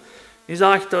kommen. Ich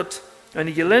sage dort,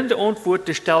 eine gelernte Antwort,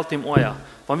 die stellt dem Euer.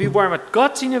 Wenn wir wollen mit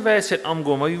Gott seine Weisheit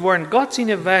umgehen, wenn wir wollen Gott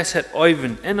seine Weisheit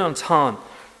üben in uns haben,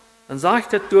 dann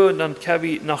sagt das du, dann können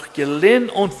wir nach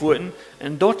gelernt antworten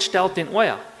und dort stellt den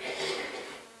Euer.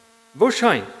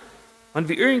 Wahrscheinlich, wenn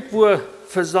wir irgendwo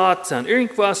versagt sind,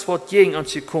 irgendwas wird gegen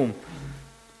uns gekommen,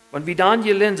 wenn wir dann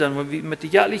gelernt sind, wenn wir mit der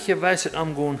göttlichen Weisheit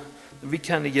umgehen, wir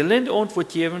können eine gelernte Antwort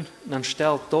geben, dann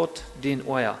stellt dort den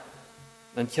Euer.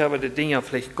 Dann können wir die Dinge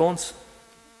vielleicht ganz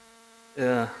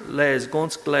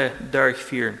klar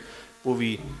durchführen, wo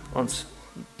wir uns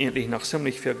endlich noch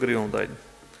ziemlich vergrünen werden.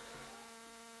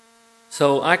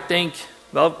 So, ich denke,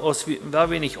 weil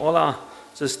wir nicht alle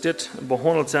so das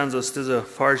behandelt sind, dass diese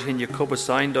Vers in Jakobus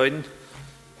sein deuten.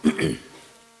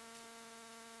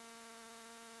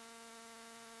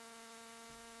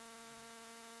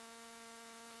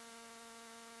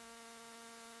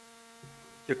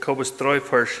 Jakobus 3,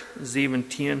 Vers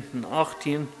 17 und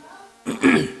 18.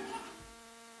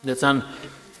 Das sind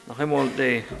noch einmal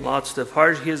die letzte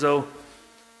Vers hier so,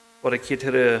 wo ich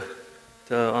hier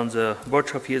unsere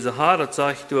Botschaft hier so habe, das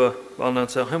sagt du, weil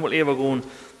uns noch einmal übergehen,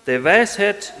 die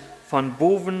Weisheit von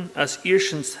boven als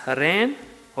erstens rein,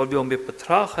 weil wir mit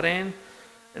Betrag rein,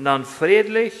 und dann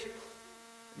friedlich,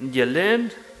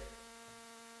 gelernt,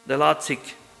 der lässt sich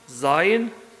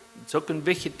sein. Das ist auch ein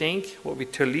wichtiges Ding, was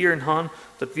wir zu lernen haben,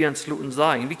 dass wir uns lassen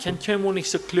sagen. Wir können immer nicht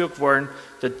so klug werden,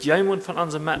 dass jemand von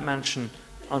unseren Mitmenschen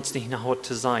uns nicht nach Hause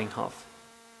zu sein hat.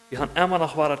 Wir haben immer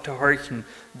noch weiter zu horchen,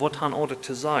 was haben andere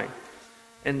zu sein.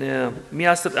 Und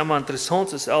mir ist das immer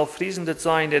interessant, dass Friesen das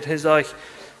sein, dass er sagt,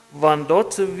 wenn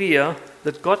dort wir,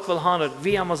 dass Gott will haben, dass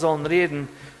wir immer sollen reden,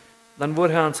 dann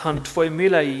wird er uns 2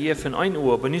 Mühle gegeben in 1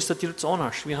 Uhr. Aber nicht ist das jetzt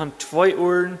anders. Wir haben 2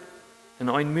 Uhren in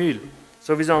 1 Mühl.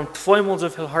 So, wir sollen 2-mal so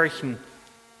viel horchen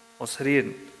als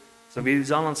reden. So, wir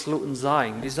sollen uns lassen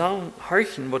sagen. Wir sollen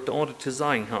horchen, was der andere zu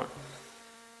sagen hat.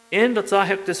 Und das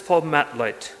sage ich das voll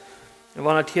Mitleid. Und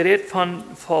wenn ich hier rede von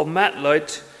voll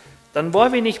Mitleid, dann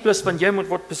war wir nicht bloß, wenn jemand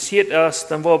was passiert ist,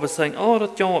 dann war wir sagen, oh,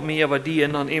 das jammert mir aber die,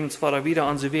 und dann eben zwar wieder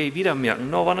an sie wieder merken.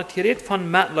 No, wenn es hier von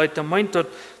Mitleid, dann meint das,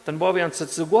 dann war wir uns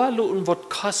das sogar luten, was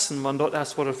kosten, wenn dort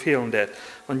erst was fehlen wird.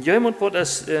 Wenn jemand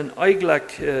was ist in Eiglach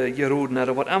geroden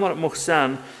oder was immer das mag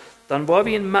sein, dann war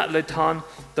wir in Mitleid haben,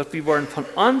 dass wir wollen von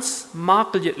uns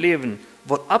makeliges Leben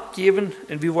was abgeben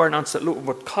und wir wollen uns das luten,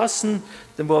 was kosten,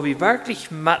 dann war wir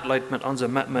wirklich Mitleid mit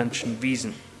unseren Mitmenschen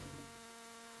wiesen.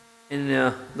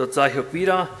 Und das sage ich auch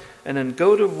wieder, in den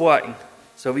guten Worten.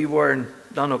 So, wir wollen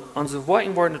dann auch, unsere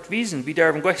Worte wollen nicht wiesen, wie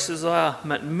der Gott sagen,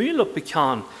 mit Mühe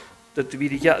bekannt, dass wir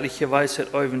die göttliche Weisheit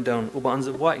üben tun, aber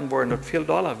unsere Worte wollen nicht viel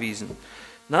Dollar wiesen.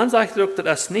 Dann sagt er auch, dass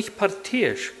das nicht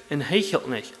parteiisch und hechelt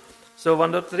nicht. So,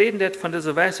 wenn dort reden wird von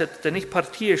dieser Weisheit, der nicht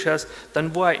parteiisch ist,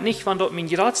 dann war ich nicht, wenn dort mein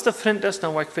geradster Freund ist,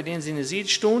 dann war ich für den seine Sieg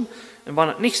stehen. Und wenn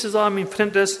es nicht so mein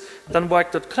Freund ist, dann war ich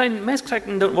dort klein, meistens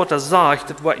was er sagt,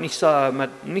 das war ich nicht so,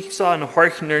 nicht so ein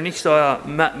Horchner, nicht so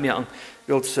mitmachen.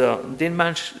 Den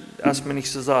Mensch erstmal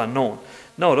nicht so sagen, no.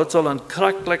 No, das soll ein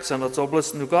Kraftblick sein, das soll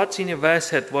bloß nur Gott seine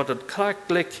Weisheit, was das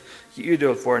Kraftblick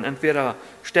geüdelt worden. Entweder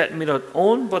stellt mir das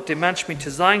an, was der Mensch mir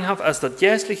zu sagen hat, als das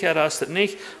jährlich oder als das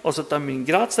nicht, als das dann mein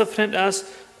gradster Freund ist,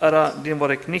 oder dem,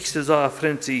 was ich nicht so sage,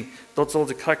 Freund sie, das soll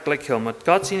der Kraftblick haben. Mit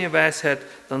Gott seine Weisheit,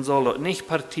 dann soll das nicht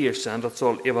parteiisch sein, das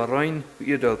soll über rein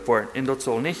geüdelt worden, und das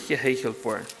soll nicht gehechelt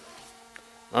werden.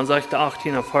 Dann sagt der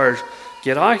 18. Vers,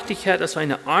 Gerechtigkeit ist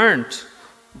eine Art,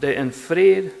 die in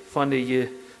Frieden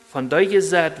von der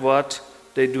gesagt wird,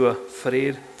 die durch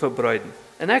Frieden verbreiten.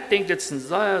 Und ich denke, das ist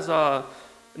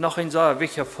noch ein sehr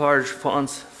wichtiger Vers für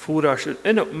uns Führer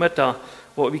in der Mitte,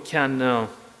 wo wir können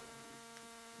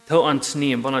zu uns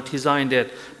nehmen, wenn es sagen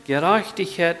wird,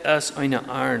 Gerechtigkeit ist eine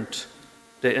Art,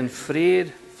 die in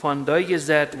Frieden von der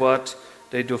gesagt wird,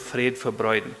 die durch Frieden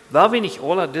verbreiten. Weil wir nicht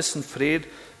alle diesen Frieden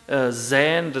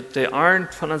sehen, dass der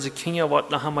Art von unseren Kindern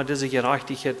wird, nachher mal diese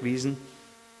Gerechtigkeit wiesen.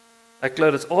 Ich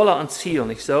glaube, das ist alle ans Ziel,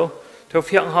 nicht so?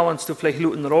 Darauf haben wir uns vielleicht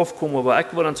Leute raufkommen, aber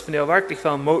ich würde uns von der wirklich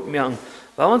viel Mut merken,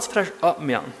 weil wir uns frisch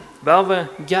abmerken, weil wir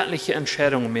göttliche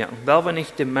Entscheidungen merken, weil wir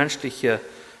nicht die menschliche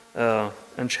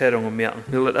Entscheidungen merken.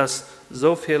 Weil das ist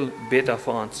so viel besser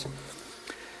für uns.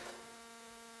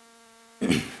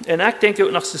 Und ich denke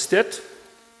auch noch, es ist das,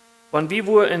 wenn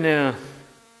wir eine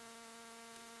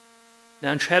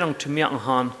Entscheidung zu merken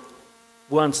haben,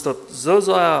 wo uns das so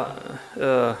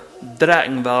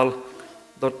drängen will,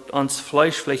 dass uns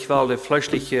Fleisch vielleicht will, die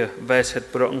fleischliche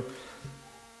Weisheit brauchen.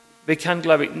 Wir können,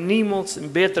 glaube ich, niemals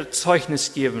ein besseres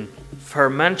Zeugnis geben für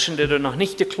Menschen, die noch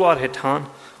nicht die Klarheit haben,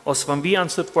 als wenn wir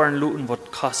uns das wollen, luten, was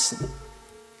kosten.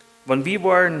 Wenn wir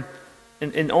wollen,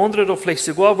 in andere oder vielleicht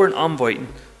sogar wollen anweiten,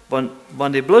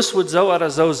 wenn die bloß wird so oder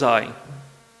so sein,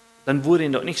 dann würde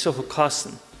ihnen das nicht so viel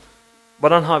kosten. Aber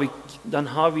dann habe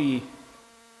ich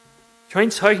kein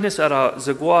Zeugnis oder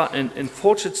sogar ein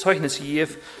falsches Zeugnis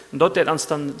gegeben, und dort wird uns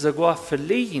dann sogar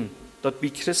verlegen, dass wir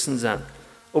Christen sind.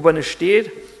 Aber es steht,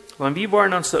 wenn wir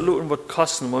wollen uns das luten, was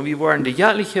kosten, wenn wir wollen die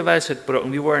göttliche Weisheit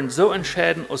brauchen, wir wollen so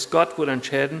entscheiden, als Gott wird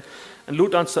entscheiden, und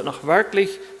luten uns das noch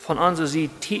wirklich von unserer Seite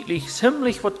täglich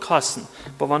ziemlich was kosten.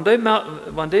 Aber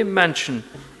wenn die Menschen,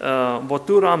 was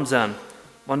du ram sind,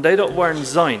 wenn die dort wollen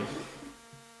sein,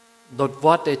 dort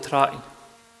wird die tragen.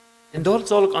 Und dort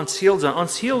soll auch ein Ziel sein. Ein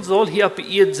Ziel soll hier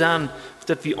beirrt sein,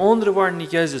 dass wir andere wollen, die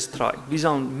Jesus tragen. Wir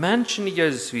sollen Menschen, die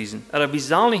Jesus wiesen. Aber wir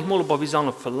sollen nicht mal, aber wir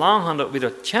sollen verlangen haben, dass wir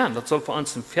das kennen. Das soll für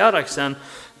uns ein Fertig sein,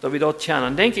 dass wir das kennen.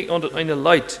 Und denke ich an eine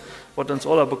Leute, was uns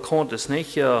alle bekannt ist,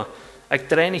 nicht? Ich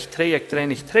drehe nicht drei, ich drehe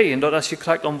nicht drei. Und das ist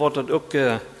gekriegt, was das auch,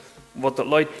 was das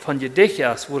Leute von dir dich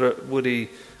ist, wo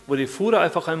die Führer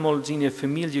einfach einmal seine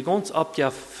Familie ganz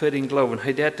abgibt für den Glauben.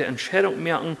 Er hat die Entscheidung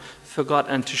merken, für Gott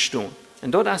einzustehen.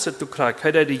 Und dort ist es gekriegt,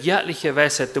 hat die göttliche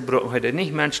Weisheit gebrochen, hat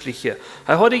nicht menschliche.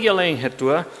 Er hat die Gelegenheit,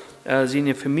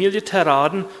 seine Familie zu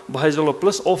raten, aber er soll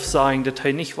bloß aufsagen, dass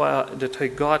er nicht war, dass er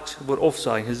Gott wird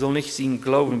aufsagen. Er soll nicht seinen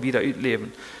Glauben wieder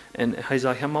ausleben. Und er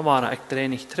sagt, ich drehe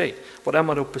nicht drei. Was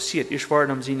immer da passiert, ich war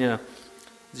dann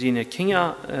seine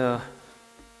Kinder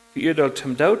geürdelt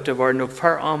zum Tod, die waren noch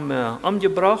verarm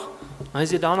umgebracht. Und er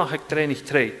sagt danach, ich drehe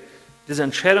nicht drei. Diese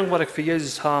Entscheidung, die ich für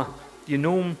Jesus habe,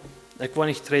 genommen, ich war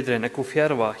nicht drei drin, ich war vier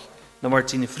weg. Dann wird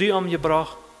seine Früh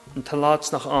umgebracht und dann lädt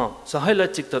es nach an. So er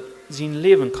lässt sich das sein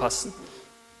Leben kosten.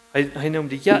 Er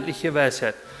nimmt die göttliche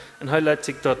Weisheit und er lässt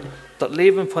sich das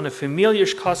Leben von der Familie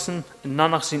kosten und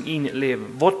danach sein eigenes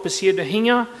Leben. Was passiert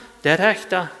dahinter? Der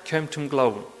Rechte kommt zum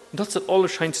Glauben. Und das ist das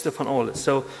Allerschönste von alles.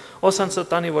 So, als uns das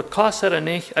dann nicht was kostet oder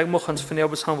nicht, ich möchte uns von der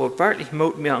bis wirklich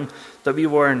Mut machen, dass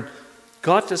wir wollen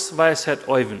Gottes Weisheit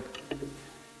üben.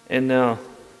 Und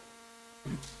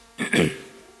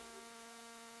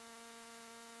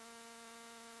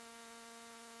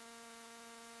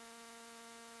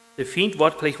Der Feind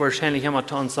wird vielleicht wahrscheinlich immer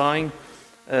dann sagen,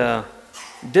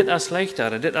 dit ist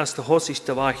leichter, dit ist der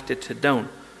häufigste Weg, das zu tun.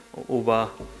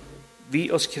 Aber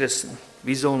wir als Christen,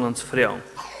 wir sollen uns fragen,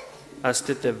 ist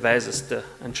das die weiseste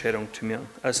Entscheidung zu machen?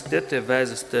 Ist das das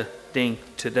weiseste Ding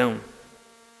zu tun?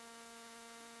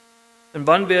 Und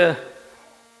wenn wir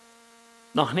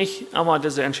noch nicht einmal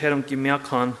diese Entscheidung gemerkt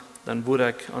haben, dann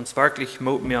würde ich uns wirklich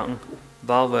Mut merken,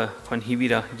 weil wir von hier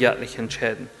wieder jährlich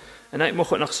entscheiden. Und ich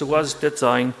möchte noch so was das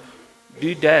sagen,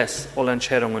 du darfst alle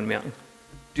Entscheidungen merken.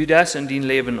 Du darfst in deinem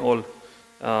Leben all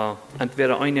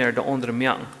entweder eine oder andere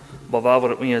merken. Aber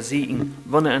wir mir sehen,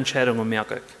 wann Entscheidungen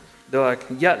merke ich. Da ich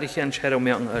jährliche Entscheidungen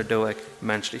merken oder da ich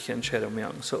menschliche Entscheidungen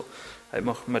merken. So, ich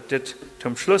möchte mit das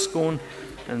zum Schluss gehen.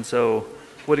 Und so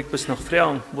würde ich bis noch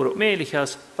fragen, wo es möglich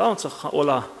ist, bei uns auch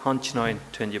alle Handschneiden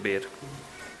tun Gebet.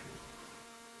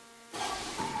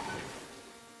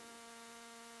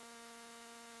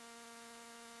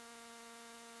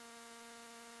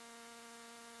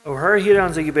 O Herr, hier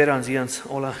aan zijn gebed aan Sie uns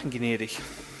alle gnädig.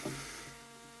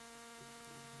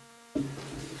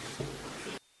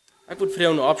 Ich würde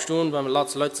früher noch abstehen, wenn wir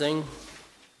letzte Leute singen.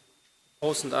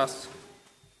 Passend ist.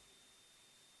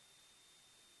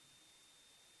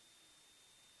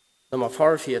 Nummer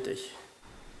 44.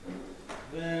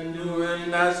 Wenn du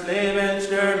in das Leben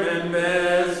stürmen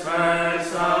bist,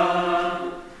 versagt,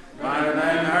 weil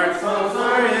dein Herz voll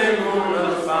Sorgen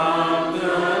und Schwand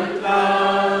und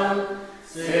Klang,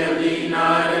 zähl die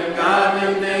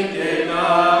Gnadengaben, denke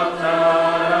doch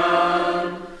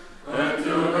daran, und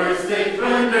du wirst dich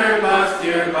wundern, was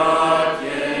dir Gott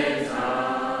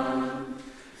getan.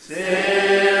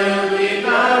 Zähl die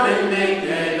Gaben,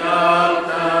 denke doch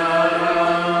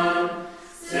daran,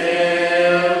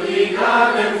 zähl die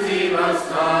Gaben, sieh, was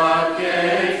Gott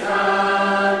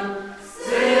getan.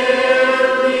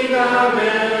 Zähl die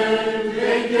Gaben,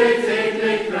 denke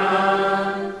täglich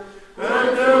dran,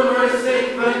 und du wirst dich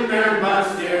wundern, was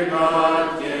dir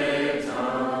Gott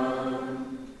getan.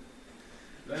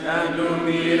 Wenn du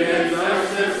mir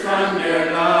entlöstest von der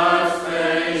Last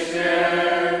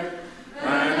beschert,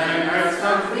 wenn dein Herz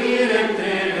nach Frieden,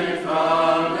 Tränen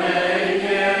voll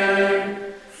begehrt,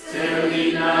 zähl die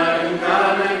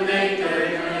Gnadengaben, denke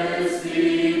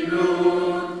Christi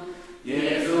Blut.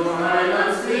 Jesu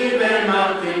Heilandsliebe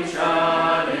macht den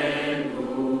Schaden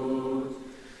gut.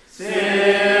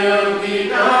 Zähl die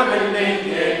Gaben,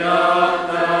 denke doch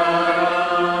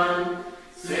daran.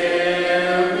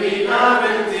 Zähl die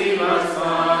Gaben, sieh, was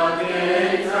Gott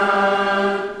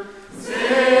getan.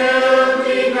 Zähl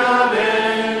die Gaben,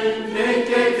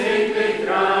 denke täglich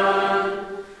dran,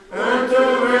 und du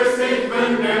wirst dich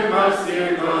wundern, was dir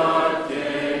Gott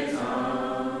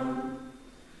getan.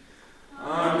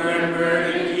 Anderen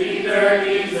würden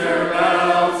dieser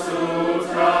Welt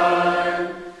zutrauen,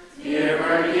 hier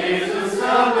wird Jesus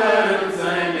selber und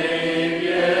sein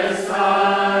ewiges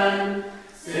Heil.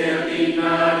 Zähl die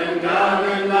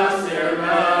Gnadengaben, lass der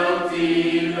Welt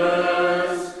die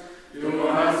Lust. Du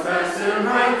hast festen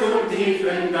Reichtum tief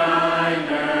in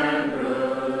deiner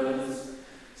Brust.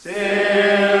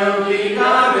 Zähl die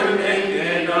Gaben, denke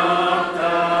doch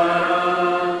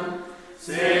daran.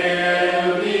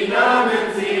 Zähl die Gaben,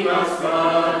 sieh, was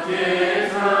Gott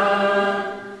getan.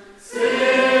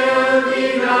 Zähl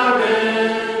die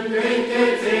Gaben, denke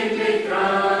täglich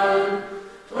dran,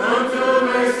 und du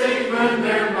wirst dich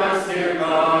wundern, was dir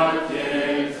Gott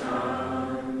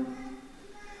getan.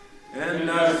 In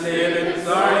das Leben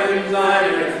Sorgen sei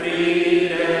der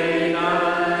Friede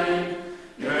hinein,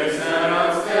 größer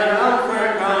als der Opfer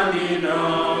kann die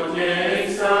Not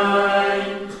nicht sein.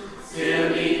 Zähl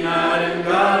die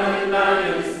Gnadengaben, dann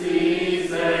ist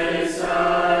diese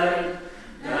Zeit,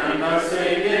 dann das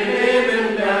ewige Leben,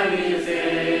 dann die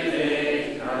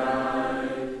Seligkeit.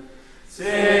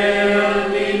 Zähl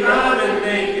die Gaben,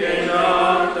 denke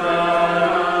doch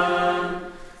daran.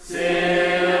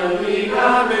 Zähl die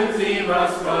Gaben, sieh,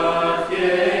 was Gott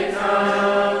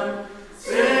getan.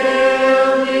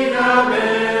 Zähl die Gaben,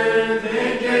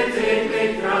 denke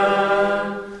täglich dran,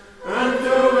 und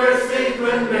du wirst dich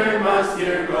wundern, was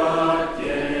dir Gott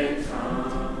getan.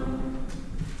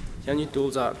 Ja, nicht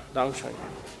du sagen. Dankeschön.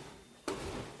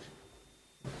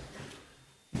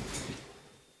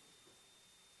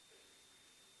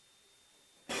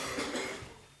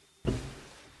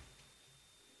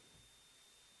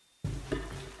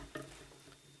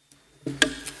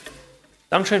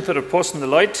 Dankeschön für die postende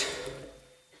Leute.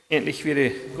 Endlich wieder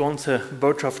die ganze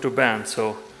Botschaft der Band.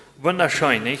 So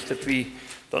wunderschön, nicht? Dass wir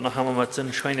danach haben wir mit so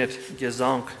einem schönen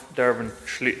Gesang dürfen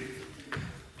schließen.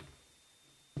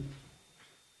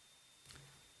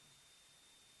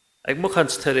 Ich möchte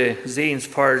uns zu der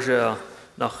Sehensfarge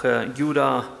nach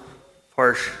Juda,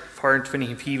 Vers 24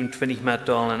 en 25 met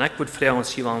dalen. En ik wil vragen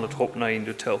ons hier lang dat hoop naar in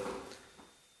de toe.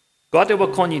 God aber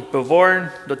kan je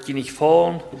bewaren dat je niet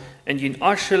vallen en je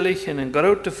ascherlich in een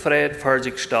grote vrede voor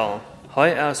zich stellen.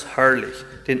 Hij is herrlich.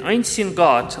 Den einzigen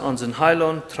Gott an zijn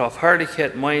Heiland traf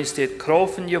Herrlichkeit, Majestät,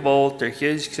 Kraft und Gewalt durch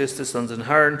Jesus Christus an zijn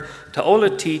Herrn, te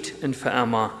alle tijd en für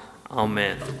immer.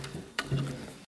 Amen.